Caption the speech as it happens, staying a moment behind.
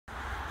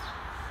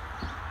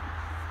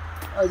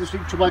Also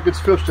stinkt schon mal ganz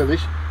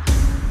fürchterlich.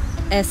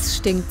 Es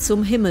stinkt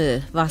zum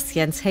Himmel, was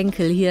Jens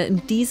Henkel hier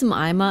in diesem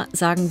Eimer,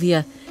 sagen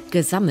wir,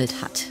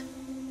 gesammelt hat.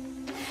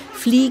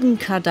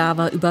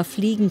 Fliegenkadaver über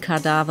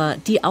Fliegenkadaver,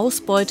 die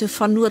Ausbeute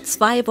von nur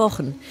 2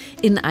 Wochen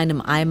in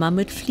einem Eimer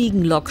mit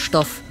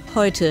Fliegenlockstoff.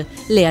 Heute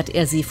leert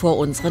er sie vor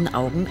unseren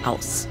Augen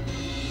aus.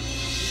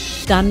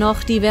 Dann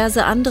noch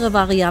diverse andere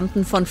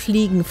Varianten von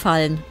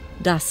Fliegenfallen.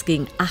 Das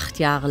ging 8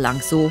 Jahre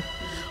lang so.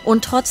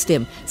 Und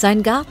trotzdem,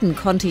 sein Garten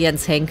konnte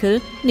Jens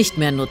Henkel nicht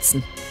mehr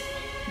nutzen.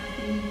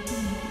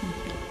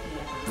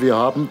 Wir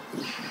haben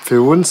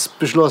für uns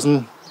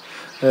beschlossen,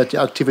 die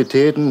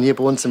Aktivitäten hier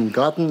bei uns im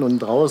Garten und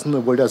draußen,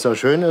 obwohl das ja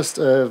schön ist,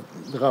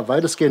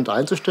 weitestgehend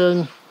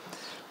einzustellen.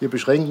 Wir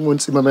beschränken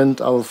uns im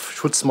Moment auf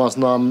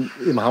Schutzmaßnahmen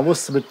im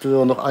Haus, damit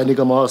wir noch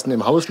einigermaßen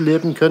im Haus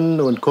leben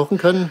können und kochen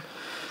können.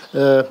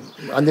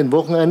 An den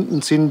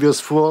Wochenenden ziehen wir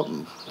es vor,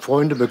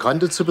 Freunde,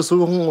 Bekannte zu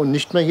besuchen und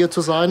nicht mehr hier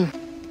zu sein.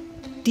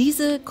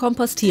 Diese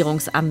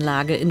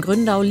Kompostierungsanlage in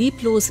Gründau,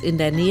 lieblos in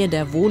der Nähe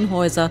der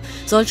Wohnhäuser,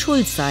 soll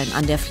schuld sein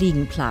an der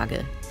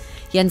Fliegenplage.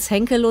 Jens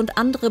Henkel und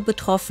andere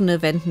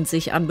Betroffene wenden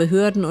sich an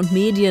Behörden und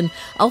Medien.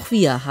 Auch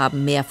wir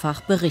haben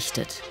mehrfach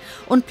berichtet.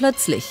 Und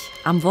plötzlich,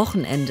 am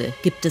Wochenende,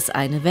 gibt es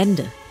eine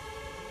Wende.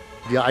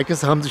 Die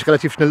Ereignisse haben sich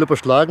relativ schnell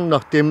überschlagen,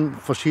 nachdem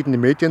verschiedene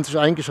Medien sich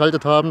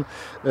eingeschaltet haben.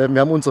 Wir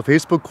haben unsere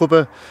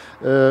Facebook-Gruppe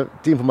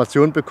die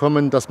Information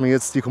bekommen, dass man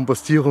jetzt die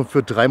Kompostierung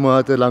für 3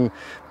 Monate lang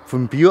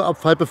vom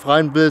Bioabfall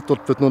befreien will.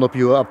 Dort wird nur noch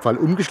Bioabfall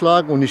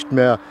umgeschlagen und nicht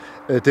mehr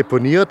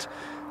deponiert.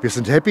 Wir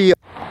sind happy.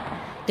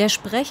 Der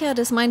Sprecher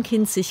des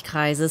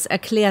Main-Kinzig-Kreises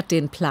erklärt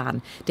den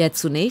Plan, der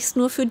zunächst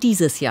nur für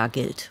dieses Jahr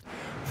gilt.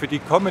 Für die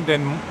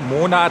kommenden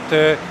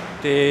Monate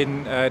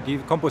die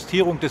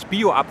Kompostierung des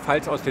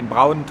Bioabfalls aus den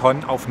braunen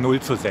Tonnen auf 0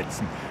 zu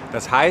setzen.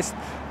 Das heißt,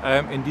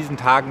 in diesen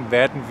Tagen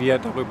werden wir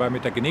darüber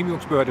mit der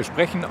Genehmigungsbehörde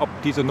sprechen, ob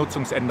diese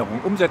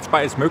Nutzungsänderung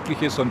umsetzbar ist,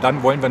 möglich ist. Und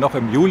dann wollen wir noch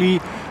im Juli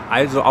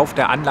also auf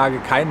der Anlage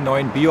keinen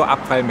neuen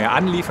Bioabfall mehr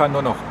anliefern,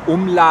 nur noch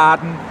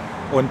umladen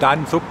und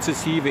dann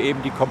sukzessive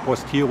eben die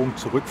Kompostierung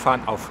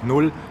zurückfahren auf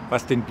 0,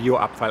 was den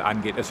Bioabfall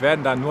angeht. Es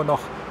werden dann nur noch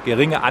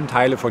geringe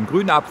Anteile von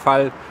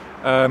Grünabfall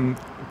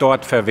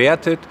dort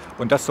verwertet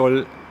und das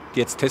soll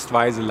jetzt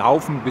testweise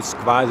laufen bis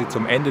quasi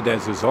zum Ende der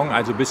Saison,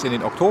 also bis in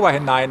den Oktober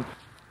hinein.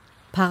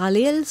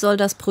 Parallel soll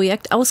das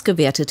Projekt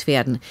ausgewertet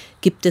werden.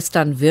 Gibt es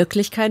dann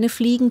wirklich keine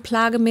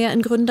Fliegenplage mehr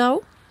in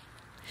Gründau?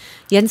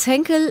 Jens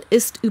Henkel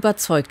ist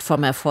überzeugt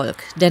vom Erfolg,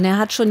 denn er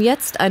hat schon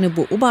jetzt eine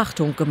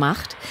Beobachtung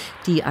gemacht,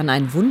 die an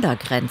ein Wunder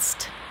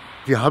grenzt.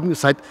 Wir haben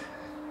seit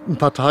ein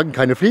paar Tagen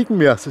keine Fliegen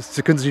mehr.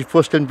 Sie können sich nicht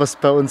vorstellen, was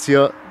bei uns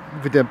hier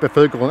mit der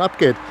Bevölkerung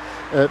abgeht.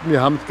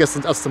 Wir haben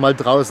gestern das erste Mal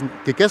draußen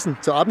gegessen,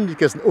 zu Abend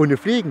gegessen, ohne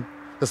Fliegen.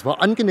 Das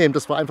war angenehm,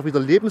 das war einfach wieder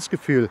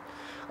Lebensgefühl.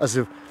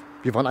 Also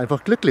wir waren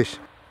einfach glücklich.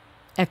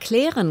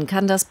 Erklären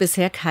kann das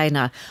bisher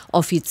keiner.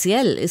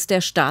 Offiziell ist der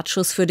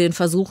Startschuss für den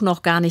Versuch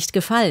noch gar nicht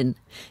gefallen.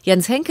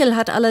 Jens Henkel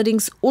hat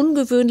allerdings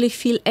ungewöhnlich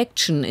viel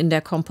Action in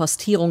der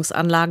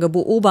Kompostierungsanlage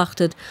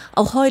beobachtet,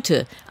 auch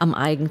heute am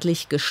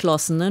eigentlich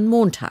geschlossenen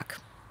Montag.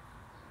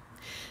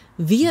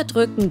 Wir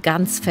drücken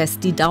ganz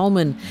fest die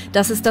Daumen,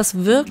 dass es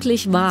das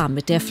wirklich war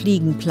mit der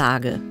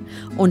Fliegenplage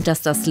und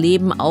dass das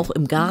Leben auch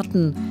im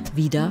Garten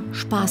wieder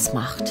Spaß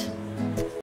macht.